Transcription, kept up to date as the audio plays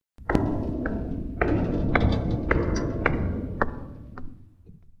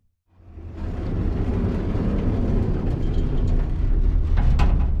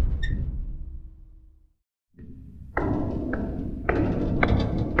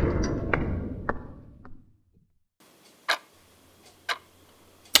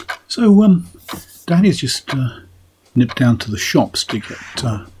So, Danny's just nipped down to the shops to get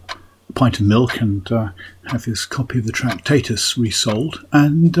a pint of milk and have his copy of the Tractatus resold.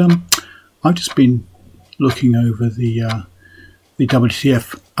 And I've just been looking over the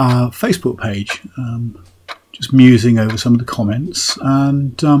WTF Facebook page, just musing over some of the comments,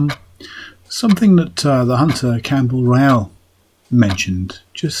 and something that the hunter Campbell Royale mentioned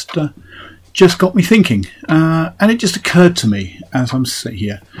just got me thinking, and it just occurred to me as I'm sitting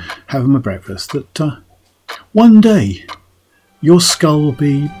here having my breakfast that one day your skull will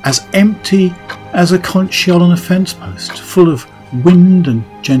be as empty as a conch shell on a fence post, full of wind and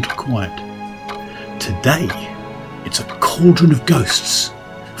gentle quiet. Today it's a cauldron of ghosts,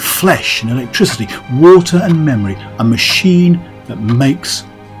 flesh and electricity, water and memory, a machine that makes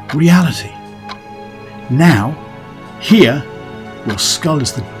reality. Now, here, your skull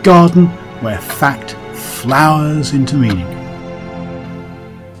is the garden where fact flowers into meaning.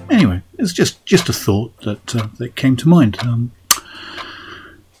 Anyway, it's just a thought that came to mind.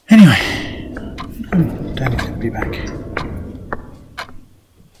 Anyway, Danny's going to be back.